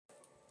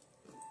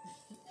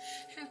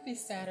Happy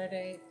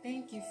Saturday.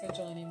 Thank you for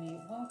joining me.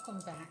 Welcome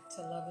back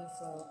to Love and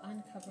Flow,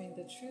 uncovering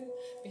the truth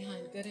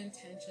behind good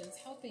intentions,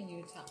 helping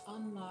you to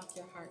unlock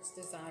your heart's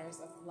desires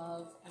of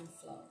love and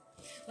flow.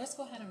 Let's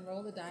go ahead and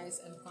roll the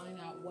dice and find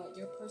out what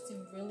your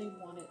person really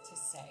wanted to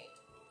say.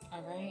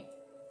 All right?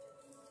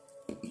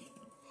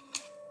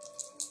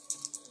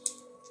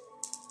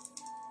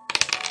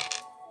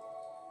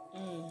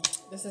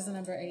 This is the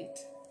number 8.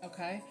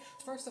 Okay.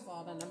 First of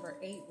all, the number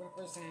 8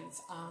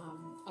 represents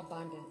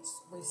abundance,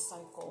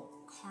 recycle,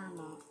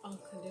 karma,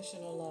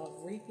 unconditional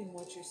love, reaping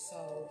what you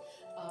sow,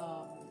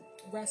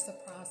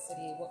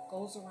 reciprocity. What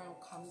goes around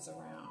comes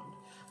around.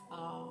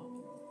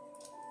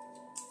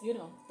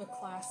 The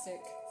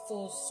classic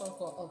full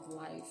circle of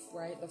life,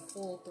 right? The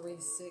full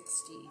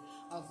 360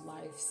 of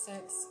life,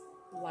 sex,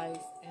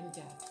 life, and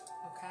death.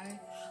 Okay.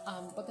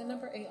 But the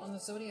number 8 on the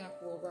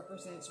zodiac wheel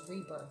represents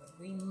rebirth,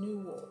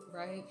 renewal,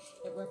 right?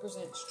 It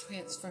represents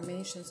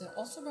transformations. It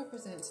also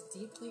represents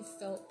deeply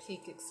felt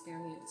peak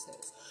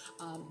experiences,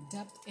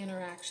 depth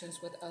interactions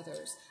with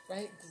others,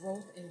 right?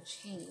 Growth and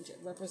change. It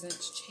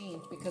represents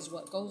change because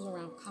what goes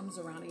around comes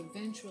around.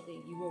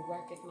 Eventually, you will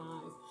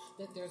recognize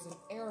that there's an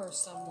error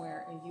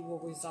somewhere and you will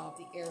resolve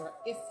the error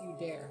if you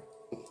dare.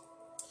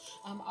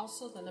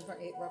 Also, the number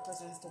 8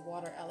 represents the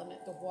water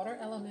element. The water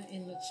element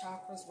in the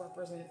chakras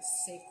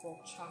represents sacral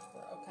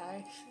chakra,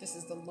 okay? This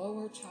is the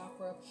lower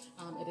chakra.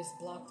 It is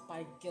blocked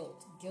by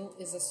guilt. Guilt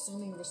is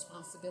assuming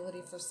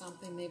responsibility for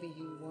something. Maybe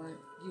you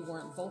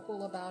weren't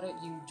vocal about it.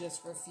 You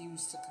just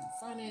refused to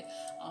confront it.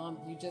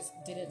 You just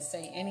didn't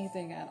say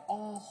anything at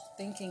all,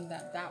 thinking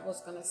that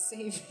was going to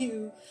save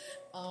you.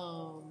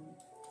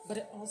 But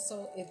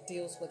it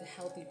deals with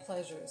healthy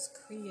pleasures,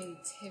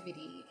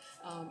 creativity,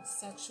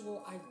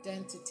 sexual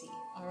identity,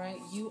 all right?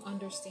 You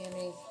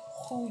understanding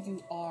who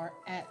you are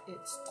at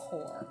its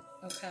core,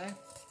 okay?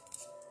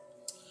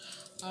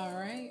 All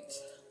right.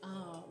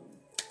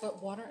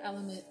 But water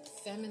element,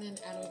 feminine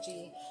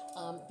energy,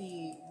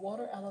 the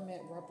water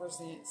element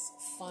represents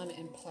fun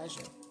and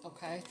pleasure,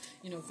 okay?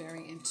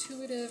 Very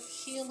intuitive,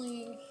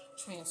 healing,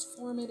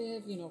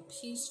 transformative,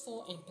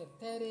 peaceful,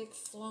 empathetic,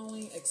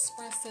 flowing,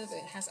 expressive.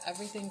 It has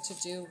everything to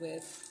do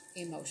with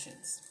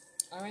emotions.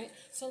 All right.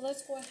 So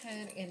let's go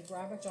ahead and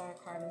grab a jar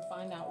card and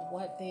find out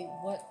what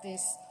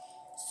this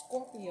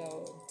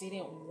Scorpio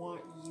didn't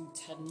want you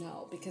to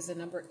know, because the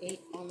number 8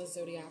 on the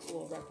zodiac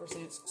wheel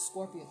represents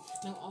Scorpio.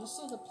 Now,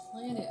 also the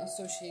planet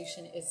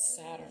association is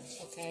Saturn,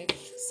 okay?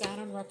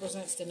 Saturn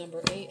represents the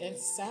number 8, and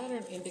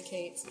Saturn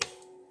indicates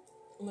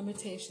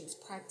limitations,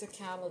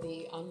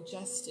 practicality,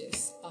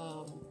 justice,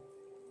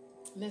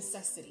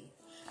 necessity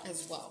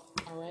as well.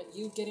 All right,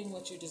 you getting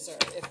what you deserve.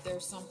 If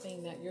there's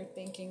something that you're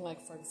thinking, like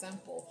for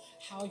example,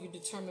 how you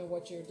determine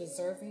what you're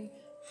deserving,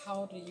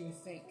 how do you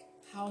think?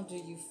 How do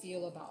you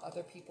feel about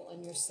other people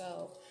and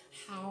yourself?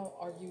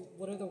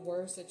 What are the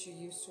words that you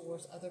use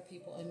towards other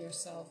people and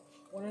yourself?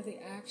 What are the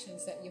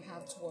actions that you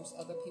have towards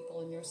other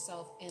people and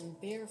yourself? And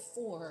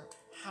therefore,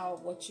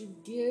 what you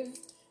give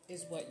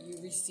is what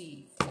you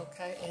receive,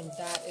 okay? And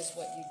that is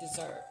what you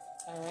deserve,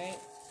 all right?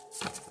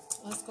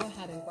 Let's go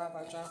ahead and grab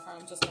our jar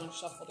card. I'm just going to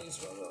shuffle these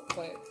real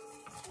quick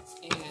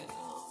and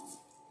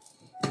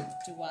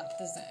do what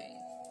the same.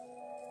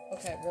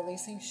 Okay,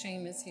 releasing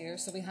shame is here.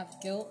 So we have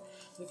guilt.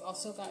 We've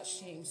also got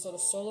shame. So the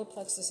solar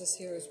plexus is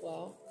here as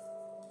well.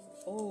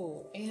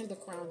 Oh, and the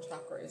crown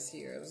chakra is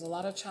here. There's a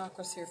lot of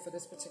chakras here for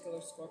this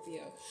particular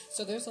Scorpio.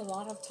 So there's a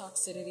lot of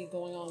toxicity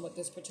going on with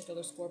this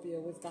particular Scorpio.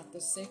 We've got the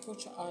sacral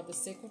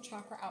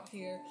chakra out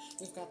here.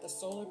 We've got the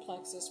solar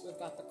plexus. We've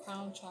got the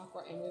crown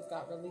chakra, and we've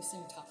got releasing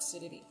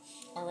toxicity.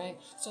 All right.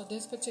 So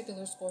this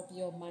particular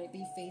Scorpio might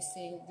be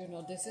facing,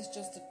 this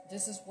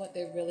is what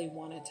they really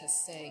wanted to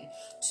say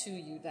to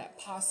you, that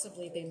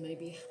possibly they may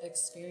be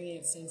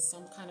experiencing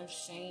some kind of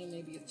shame,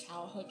 maybe a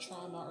childhood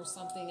trauma or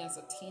something as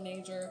a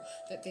teenager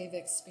that they've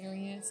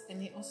experienced,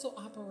 and they also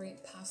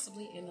operate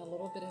possibly in a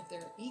little bit of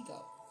their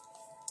ego.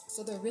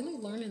 So they're really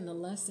learning the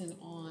lesson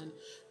on,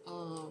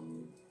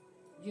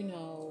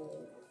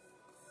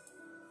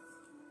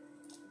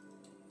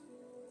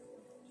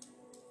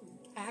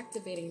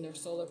 activating their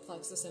solar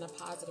plexus in a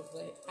positive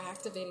way,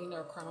 activating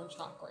their crown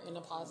chakra in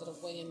a positive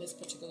way in this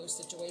particular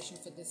situation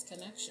for this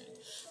connection,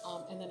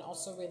 and then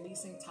also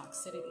releasing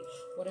toxicity,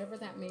 whatever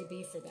that may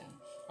be for them.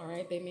 All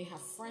right, they may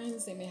have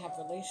friends, they may have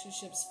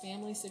relationships,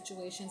 family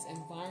situations,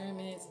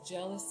 environments,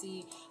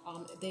 jealousy.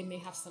 They may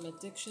have some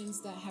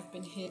addictions that have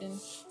been hidden.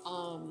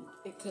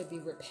 It could be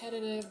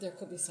repetitive. There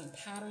could be some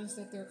patterns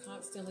that they're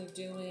constantly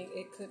doing.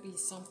 It could be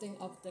something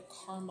of the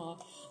karma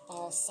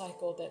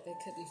cycle that they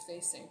could be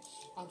facing.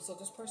 So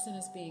this person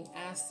is being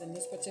asked in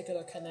this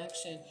particular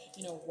connection,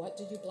 what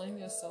do you blame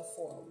yourself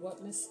for?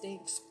 What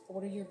mistakes,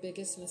 what are your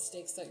biggest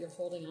mistakes that you're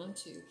holding on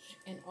to?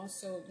 And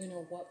also,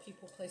 what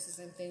people, places,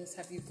 and things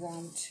have you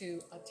grown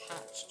too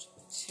attached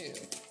to?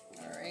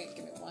 All right,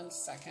 give me 1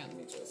 second. Let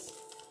me just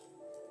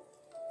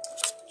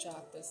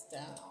jot this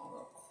down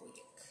real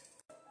quick.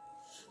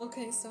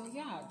 Okay, so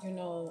yeah,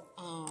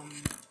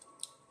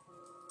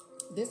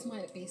 this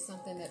might be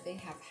something that they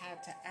have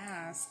had to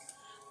ask,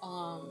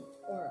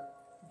 or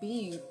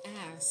being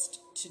asked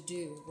to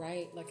do,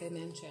 right? Like I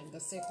mentioned, the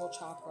sacral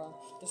chakra,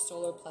 the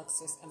solar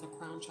plexus, and the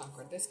crown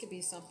chakra. This could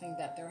be something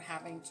that they're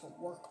having to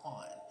work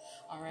on,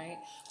 all right?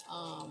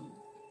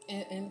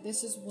 And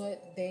this is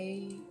what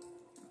they,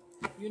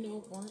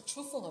 weren't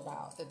truthful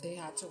about, that they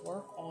had to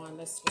work on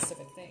this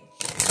specific thing.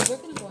 So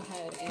we're going to go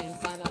ahead and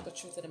find out the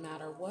truth of the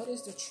matter. What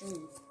is the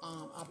truth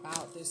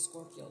about this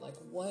Scorpio? Like,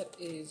 what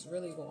is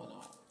really going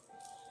on?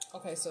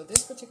 Okay, so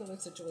this particular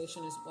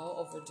situation is well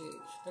overdue.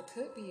 There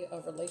could be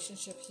a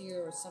relationship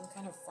here or some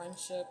kind of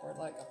friendship or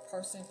like a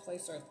person,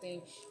 place, or a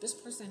thing. This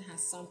person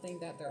has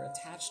something that they're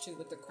attached to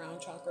with the crown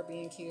chakra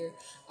being here,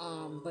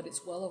 but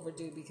it's well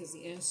overdue because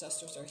the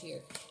ancestors are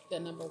here. The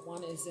number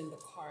 1 is in the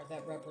card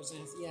that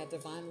represents,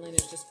 divine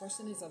lineage. This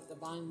person is of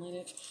divine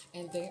lineage,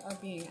 and they are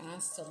being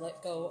asked to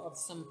let go of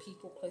some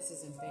people,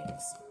 places, and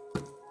things.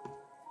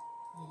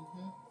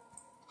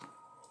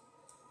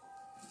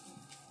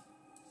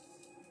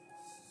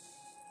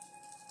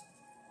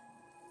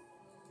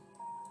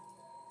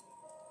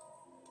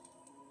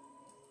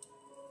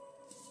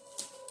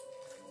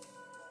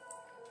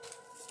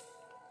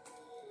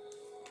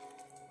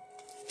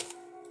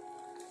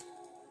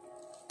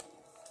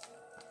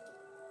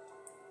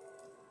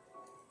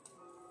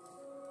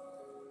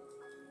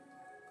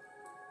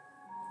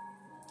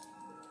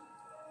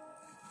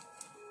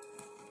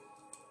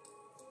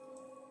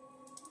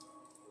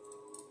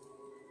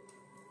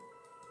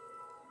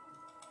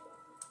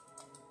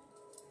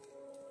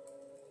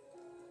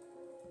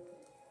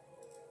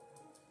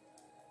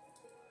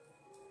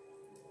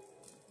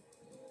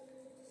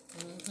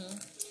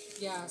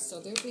 Yeah, so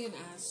they're being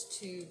asked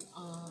to,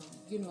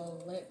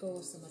 let go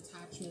of some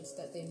attachments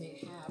that they may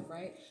have,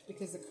 right?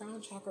 Because the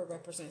crown chakra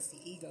represents the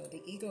ego.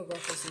 The ego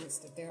represents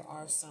that there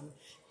are some,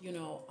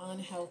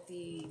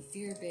 unhealthy,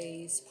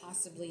 fear-based,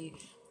 possibly,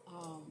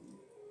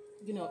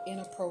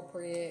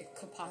 inappropriate,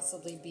 could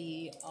possibly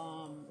be,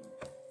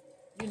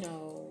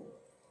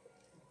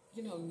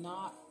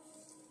 not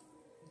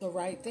the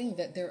right thing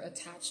that they're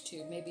attached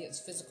to. Maybe it's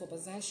physical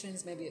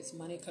possessions, maybe it's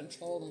money,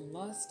 control, and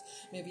lust,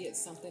 maybe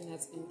it's something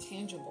that's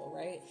intangible,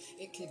 right?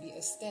 It could be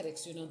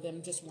aesthetics,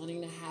 them just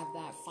wanting to have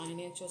that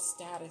financial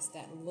status,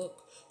 that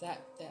look,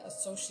 that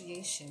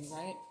association,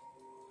 right?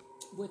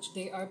 Which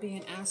they are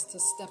being asked to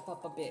step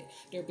up a bit.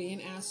 They're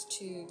being asked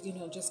to,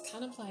 just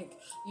kind of like,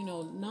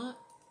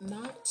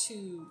 not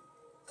to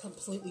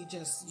completely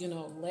just,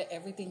 let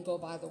everything go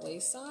by the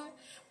wayside,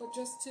 but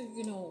just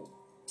to,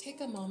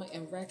 take a moment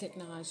and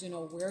recognize,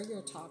 where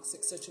your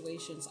toxic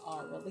situations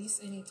are. Release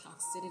any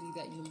toxicity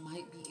that you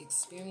might be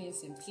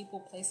experiencing, people,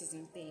 places,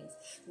 and things.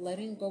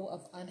 Letting go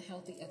of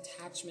unhealthy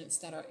attachments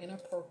that are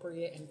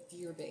inappropriate and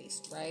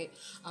fear-based, right?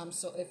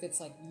 So if it's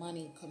like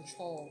money,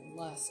 control,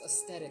 lust,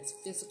 aesthetics,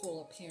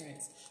 physical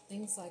appearance,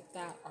 things like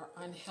that are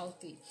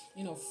unhealthy.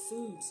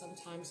 Food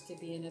sometimes could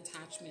be an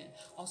attachment.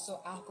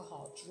 Also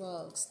alcohol,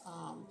 drugs,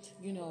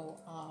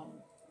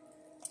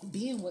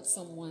 being with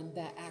someone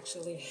that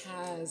actually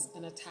has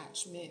an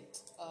attachment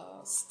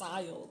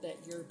style that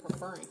you're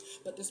preferring.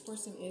 But this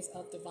person is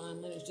of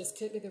divine lineage. This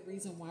could be the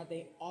reason why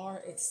they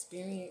are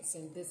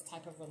experiencing this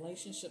type of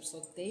relationship,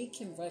 so they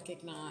can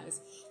recognize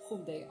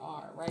who they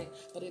are, right?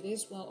 But it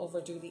is well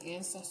overdue. The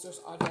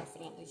ancestors are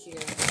definitely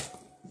here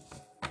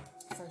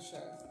for sure.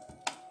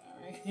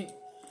 All right.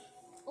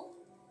 Oh.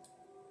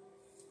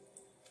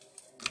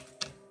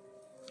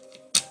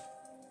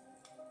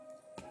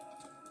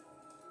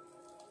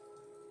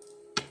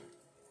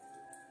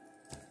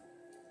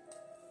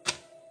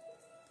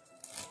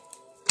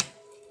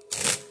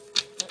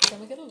 Can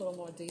we get a little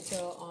more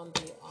detail on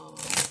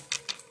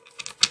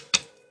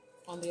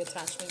the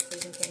attachment,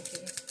 please, and thank you.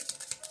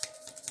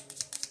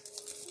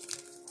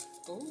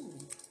 Ooh,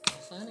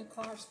 planet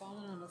cards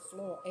falling on the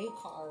floor. A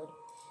card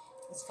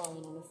is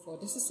falling on the floor.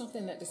 This is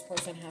something that this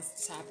person has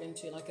to tap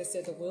into. Like I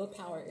said, the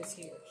willpower is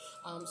here.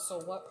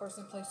 So what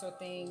person, place, or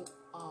thing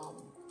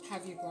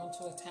have you grown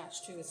to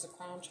attach to? It's the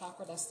crown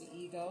chakra. That's the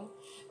ego.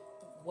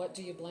 What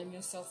do you blame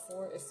yourself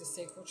for? It's the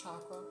sacral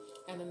chakra.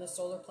 And then the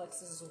solar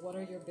plexus is what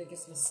are your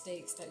biggest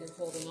mistakes that you're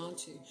holding on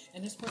to?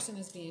 And this person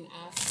is being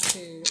asked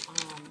to,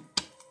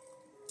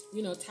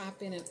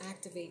 tap in and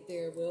activate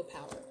their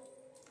willpower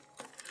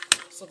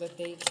so that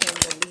they can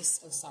release,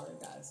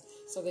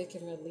 so they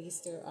can release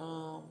their,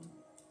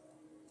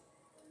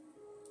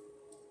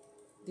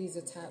 these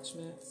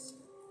attachments.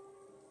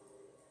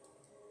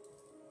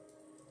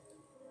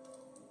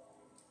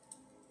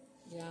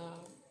 Yeah.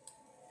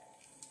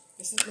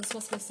 This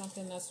must be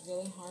something that's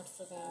really hard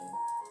for them.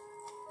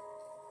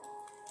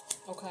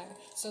 Okay,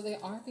 so they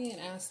are being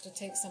asked to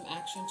take some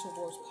action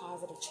towards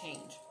positive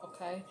change,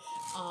 okay?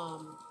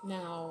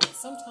 Now,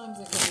 sometimes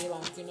it could be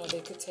like, they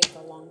could take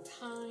a long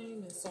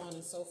time and so on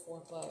and so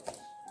forth, but,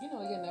 you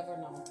never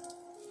know.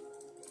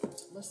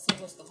 Let's see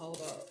what's the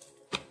hold up.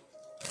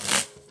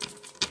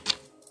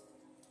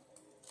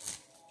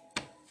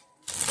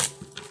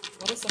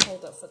 What is the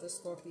hold up for the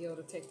Scorpio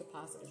to take the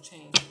positive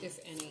change, if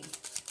any?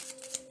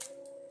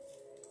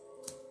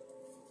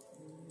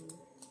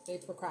 They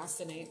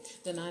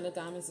procrastinate. The Nine of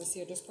Diamonds is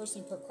here. This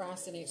person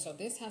procrastinates. So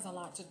this has a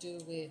lot to do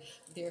with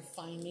their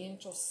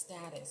financial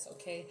status,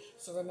 okay?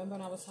 So remember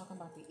when I was talking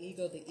about the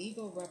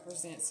ego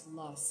represents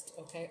lust,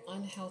 okay?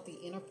 Unhealthy,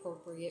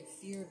 inappropriate,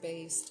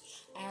 fear-based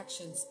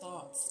actions,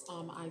 thoughts,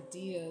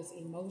 ideas,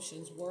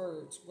 emotions,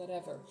 words,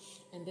 whatever.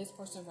 And this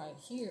person right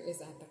here is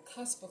at the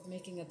cusp of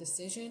making a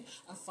decision,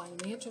 a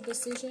financial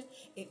decision.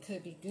 It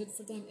could be good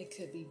for them. It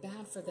could be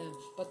bad for them,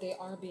 but they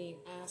are being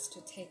asked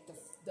to take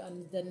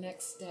the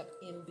next step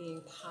in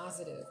being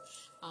positive.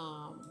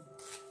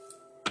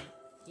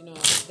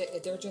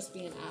 They're just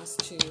being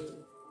asked to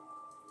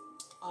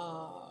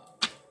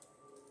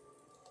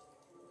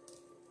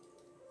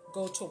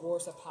go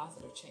towards a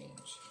positive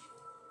change.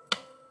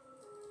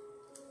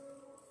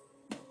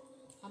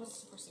 How does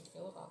this person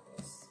feel about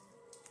this?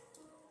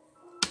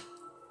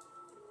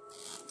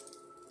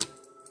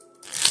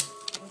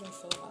 How do they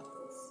feel about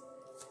this?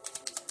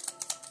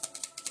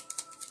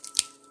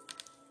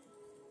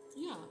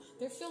 Yeah,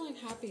 they're feeling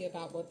happy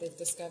about what they've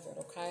discovered,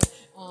 okay?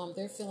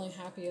 They're feeling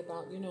happy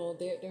about,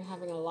 they're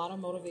having a lot of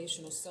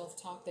motivational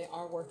self-talk. They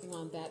are working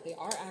on that. They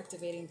are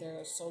activating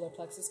their solar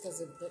plexus because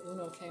the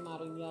Uno came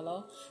out in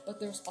yellow. But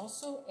there's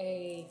also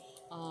a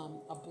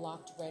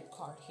blocked red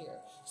card here.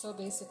 So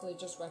basically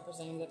just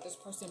representing that this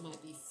person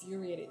might be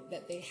infuriated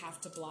that they have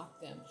to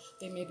block them.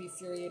 They may be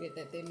infuriated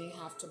that they may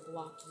have to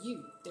block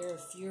you. They're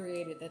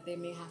infuriated that they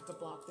may have to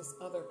block this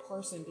other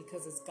person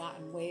because it's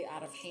gotten way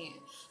out of hand.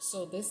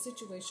 So this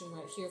situation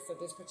right here for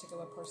this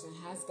particular person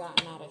has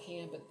gotten out of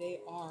hand, but they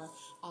are,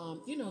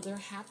 they're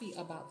happy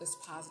about this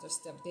positive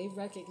step. They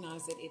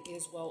recognize that it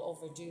is well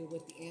overdue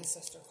with the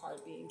ancestor card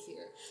being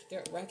here.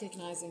 They're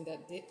recognizing that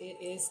it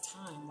is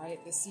time,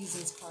 right? The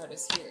seasons card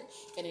is here,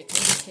 and it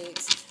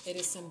indicates, it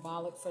is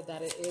symbolic for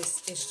that.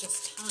 It's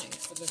just time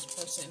for this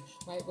person,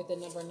 right? With the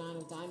number 9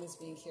 of diamonds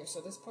being here.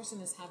 So this person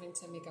is having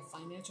to make a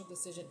financial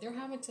decision. They're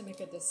having to make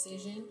a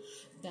decision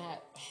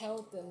that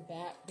held them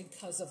back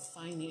because of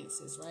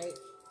finances, right?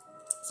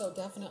 So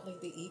definitely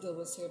the ego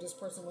was here. This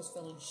person was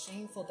feeling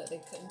shameful that they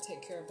couldn't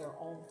take care of their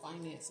own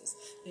finances.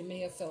 They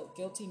may have felt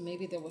guilty.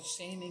 Maybe there was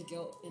shame and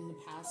guilt in the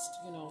past,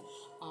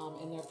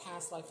 in their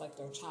past life, like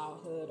their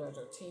childhood or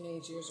their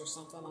teenage years or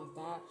something like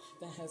that,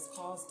 that has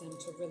caused them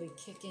to really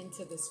kick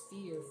into this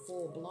fear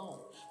full blown,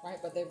 right?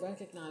 But they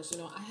recognize,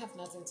 I have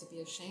nothing to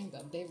be ashamed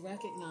of. They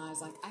recognize,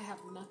 like, I have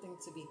nothing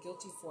to be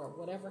guilty for.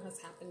 Whatever has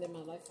happened in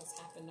my life has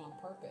happened on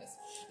purpose.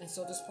 And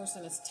so this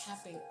person is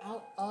tapping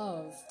out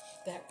of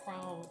that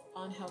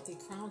unhealthy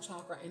crown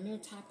chakra, and they're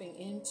tapping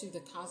into the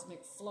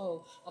cosmic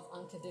flow of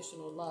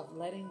unconditional love,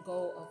 letting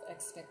go of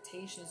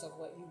expectations of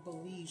what you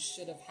believe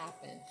should have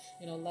happened,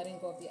 letting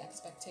go of the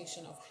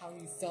expectation of how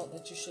you felt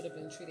that you should have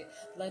been treated,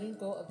 letting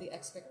go of the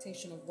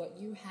expectation of what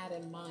you had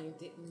in mind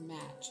didn't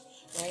match,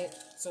 right?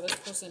 So this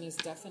person is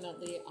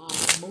definitely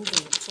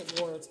moving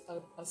towards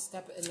a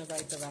step in the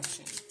right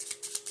direction,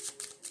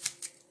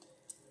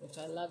 which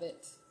I love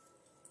it.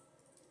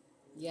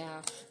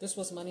 Yeah, this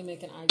was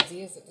money-making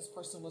ideas that this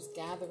person was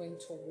gathering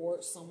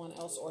towards someone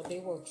else, or they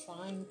were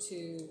trying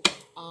to,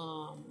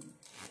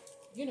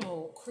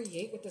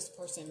 create with this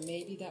person.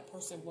 Maybe that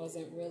person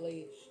wasn't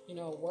really,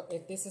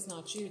 if this is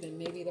not you, then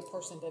maybe the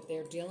person that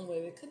they're dealing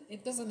with,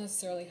 it doesn't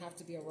necessarily have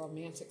to be a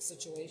romantic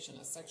situation,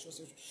 a sexual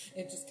situation.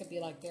 It just could be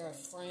like they're a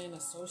friend,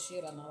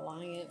 associate, an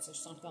alliance, or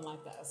something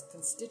like that. As a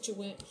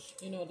constituent,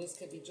 this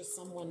could be just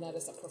someone that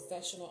is a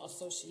professional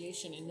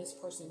association, and this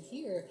person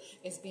here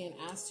is being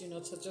asked,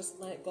 to just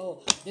let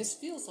go. This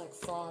feels like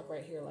fraud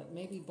right here. Like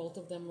maybe both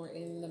of them were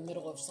in the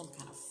middle of some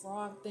kind of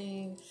fraud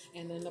thing,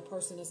 and then the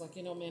person is like,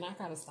 man, I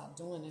gotta stop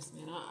doing this,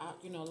 man.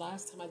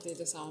 Last time I did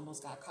this, I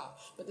almost got caught.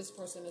 But this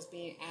person is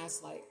being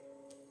asked, like,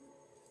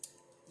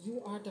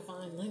 you are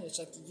divine lineage.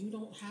 Like, you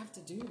don't have to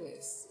do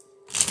this.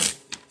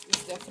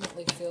 This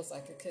definitely feels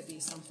like it could be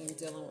something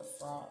dealing with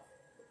fraud.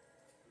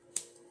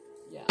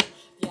 Yeah.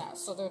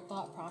 So their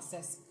thought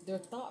process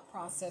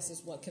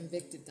is what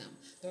convicted them.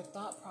 Their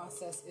thought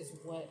process is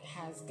what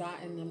has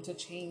gotten them to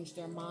change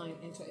their mind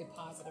into a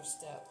positive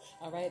step.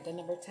 All right. The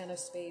number 10 of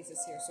spades is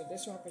here. So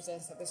this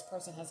represents that this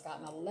person has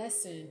gotten a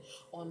lesson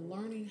on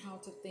learning how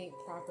to think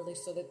properly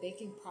so that they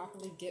can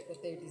properly get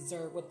what they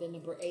deserve, with the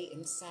number 8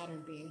 and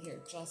Saturn being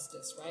here,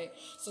 justice, right?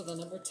 So the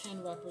number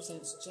 10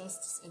 represents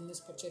justice in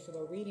this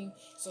particular reading.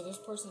 So this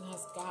person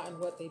has gotten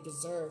what they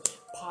deserve.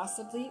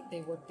 Possibly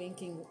they were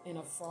thinking in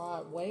a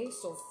fraud way,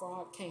 so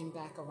fraud came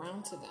back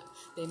around to them.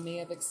 They may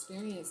have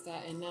experienced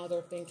that, and now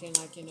they're thinking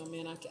like,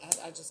 man,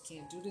 I just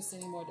can't do this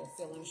anymore.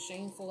 They're feeling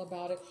shameful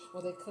about it,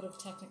 or they could have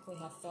technically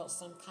have felt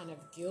some kind of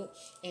guilt,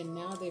 and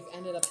now they've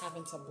ended up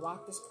having to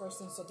block this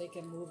person so they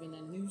can move in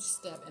a new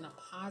step in a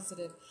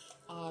positive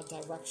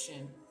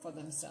direction for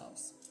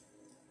themselves.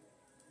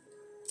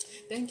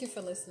 Thank you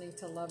for listening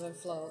to Love and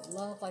Flow.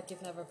 Love like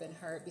you've never been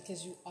hurt,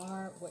 because you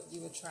are what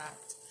you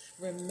attract.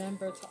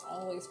 Remember to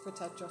always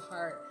protect your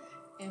heart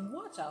and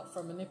watch out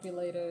for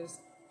manipulators,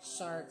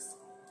 sharks,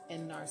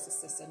 and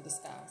narcissists in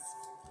disguise.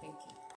 Thank you.